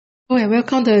And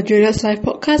welcome to the Julia's Life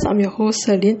Podcast. I'm your host,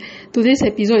 Celine. Today's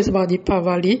episode is about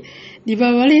Deepavali.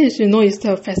 Deepavali, as you know, is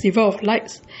the festival of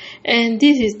lights. And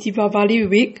this is Deepavali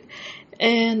week.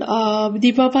 And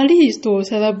Deepavali is to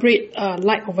celebrate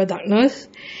light over darkness.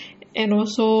 And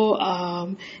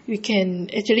also, we can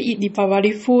actually eat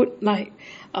Deepavali food like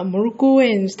murukku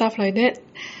and stuff like that.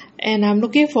 And I'm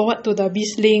looking forward to the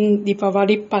Bisling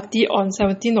Deepavali party on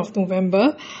 17th of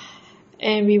November.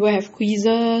 And we will have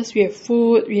quizzes, we have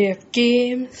food, we have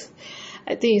games.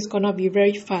 I think it's gonna be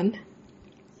very fun.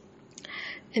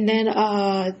 And then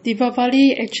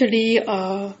Deepavali actually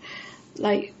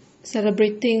like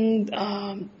celebrating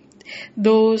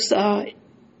those not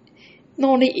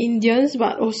only Indians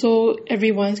but also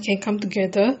everyone can come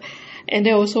together, and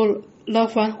there are also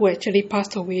loved ones who actually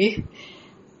passed away.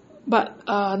 But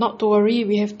not to worry,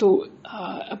 we have to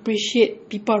appreciate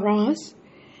people around us.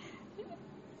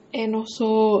 And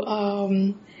also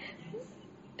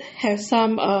have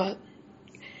some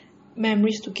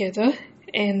memories together,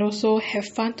 and also have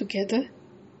fun together.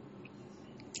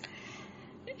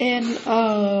 And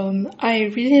I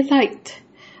really liked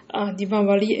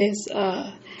Deepavali as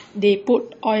they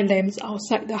put oil lamps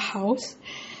outside the house,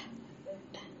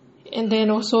 and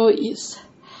then also it's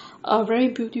a very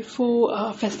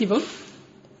beautiful festival.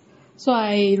 So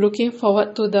I looking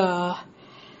forward to the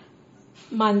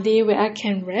Monday where I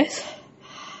can rest.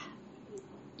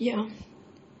 Yeah.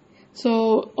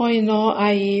 So all in all,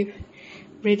 I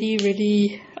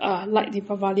really like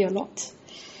Deepavali a lot.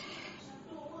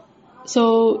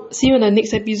 So see you in the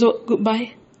next episode.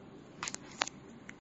 Goodbye.